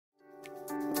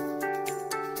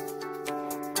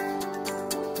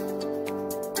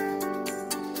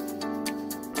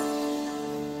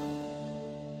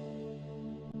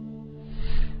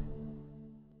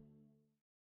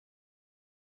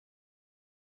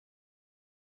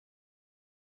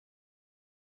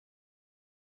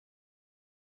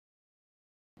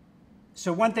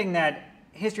So one thing that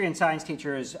history and science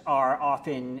teachers are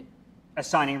often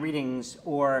assigning readings,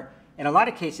 or in a lot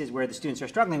of cases where the students are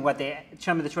struggling,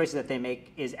 some of the choices that they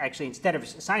make is actually, instead of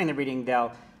assigning the reading,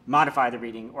 they'll modify the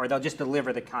reading, or they'll just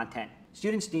deliver the content.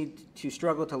 Students need to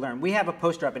struggle to learn. We have a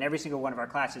poster up in every single one of our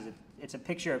classes. It's a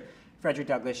picture of Frederick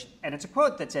Douglass, and it's a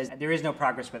quote that says, "There is no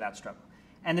progress without struggle."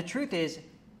 And the truth is,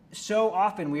 so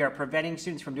often we are preventing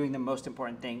students from doing the most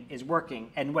important thing, is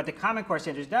working. And what the Common Core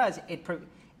Standards does,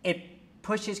 it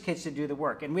pushes kids to do the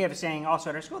work. And we have a saying also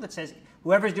at our school that says,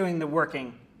 whoever's doing the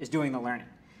working is doing the learning.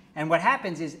 And what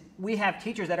happens is we have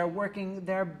teachers that are working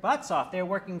their butts off. They're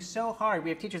working so hard. We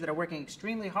have teachers that are working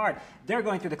extremely hard. They're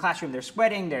going through the classroom. They're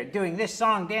sweating. They're doing this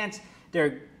song, dance.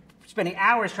 They're spending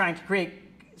hours trying to create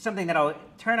something that will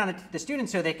turn on the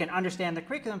students so they can understand the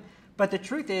curriculum. But the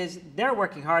truth is they're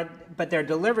working hard, but they're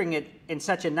delivering it in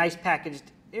such a nice packaged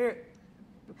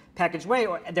way,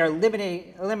 or they're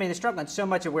eliminating the struggle. And so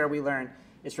much of where we learn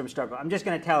is from struggle. I'm just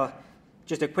going to tell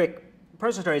just a quick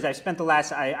personal story.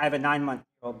 I have a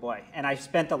 9-month-old boy, and I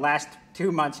spent the last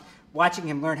 2 months watching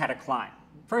him learn how to climb.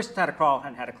 First how to crawl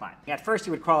and how to climb. At first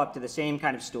he would crawl up to the same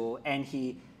kind of stool, and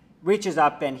he reaches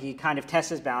up and he kind of tests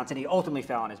his balance, and he ultimately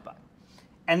fell on his butt.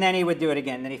 And then he would do it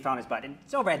again, and then he fell on his butt. And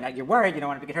it's over, and now you're worried, you don't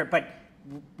want him to get hurt, but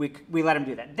we let him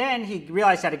do that. Then he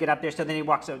realized how to get up there, so then he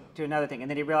walks up to another thing, and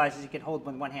then he realizes he can hold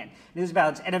with one hand. And his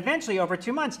balance, and eventually, over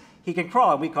 2 months, he can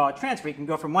crawl, and we call it transfer. He can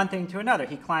go from one thing to another.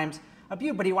 He climbs a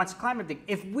view, but he wants to climb everything.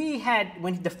 If we had,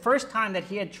 the first time that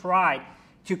he had tried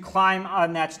to climb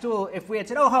on that stool, if we had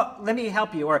said, "Oh, let me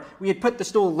help you," or we had put the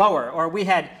stool lower, or we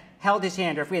had held his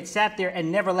hand, or if we had sat there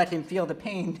and never let him feel the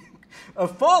pain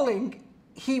of falling,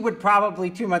 he would probably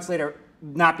 2 months later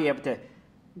not be able to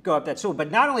go up that stool.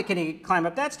 But not only can he climb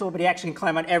up that stool, but he actually can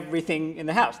climb on everything in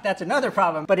the house. That's another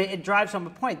problem. But it drives home a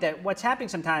point that what's happening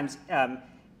sometimes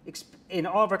in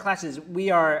all of our classes, we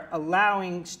are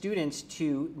allowing students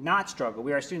to not struggle.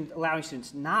 We are allowing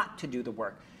students not to do the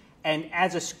work. And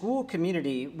as a school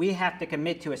community, we have to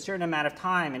commit to a certain amount of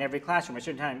time in every classroom, a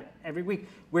certain time every week,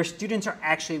 where students are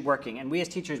actually working. And we as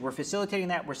teachers, we're facilitating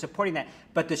that, we're supporting that,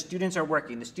 but the students are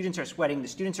working, the students are sweating, the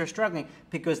students are struggling,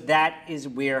 because that is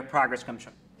where progress comes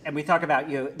from. And we talk about,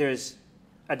 there's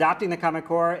adopting the Common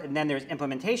Core, and then there's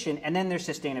implementation, and then there's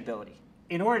sustainability.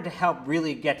 In order to help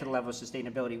really get to the level of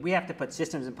sustainability, we have to put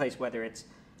systems in place, whether it's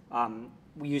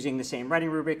using the same writing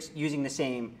rubrics, using the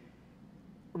same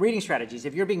reading strategies.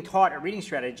 If you're being taught a reading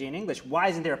strategy in English, why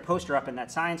isn't there a poster up in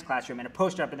that science classroom and a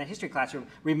poster up in that history classroom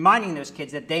reminding those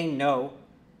kids that they know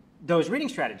those reading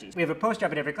strategies? We have a poster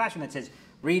up in every classroom that says,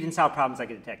 "Read and solve problems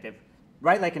like a detective,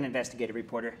 write like an investigative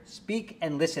reporter, speak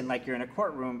and listen like you're in a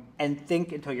courtroom, and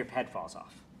think until your head falls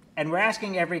off." And we're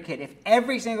asking every kid, if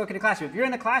every single kid in the classroom, if you're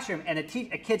in the classroom and a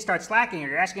kid starts slacking, or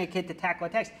you're asking a kid to tackle a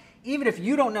text, even if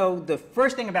you don't know the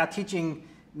first thing about teaching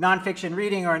nonfiction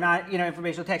reading or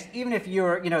informational text, even if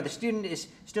you're, the student is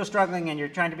still struggling and you're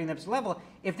trying to bring them to the level,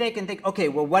 if they can think, okay,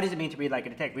 well, what does it mean to read like a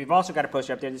detective? We've also got a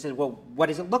poster up there that says, well, what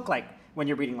does it look like when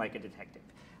you're reading like a detective?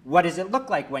 What does it look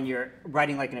like when you're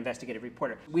writing like an investigative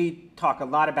reporter? We talk a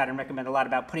lot about and recommend a lot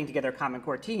about putting together a Common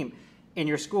Core team in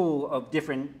your school of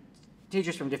different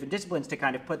teachers from different disciplines to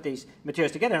kind of put these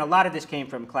materials together. And a lot of this came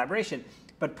from collaboration.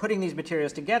 But putting these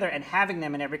materials together and having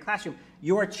them in every classroom,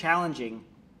 you're challenging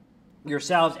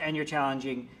yourselves and you're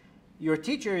challenging your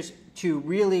teachers to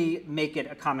really make it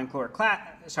a Common Core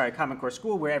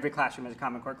school where every classroom is a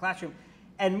Common Core classroom.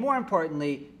 And more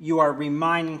importantly, you are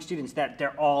reminding students that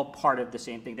they're all part of the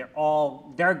same thing.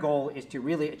 Their goal is to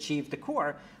really achieve the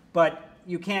core, but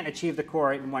you can't achieve the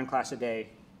core in 1 class a day,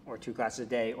 or 2 classes a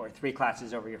day, or 3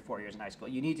 classes over your 4 years in high school.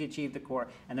 You need to achieve the core,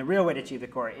 and the real way to achieve the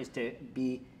core is to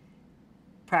be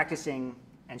practicing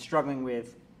and struggling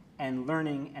with and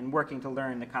learning and working to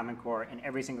learn the Common Core in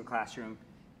every single classroom,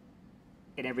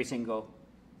 in every single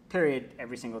period,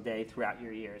 every single day throughout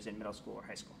your years in middle school or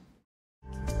high school.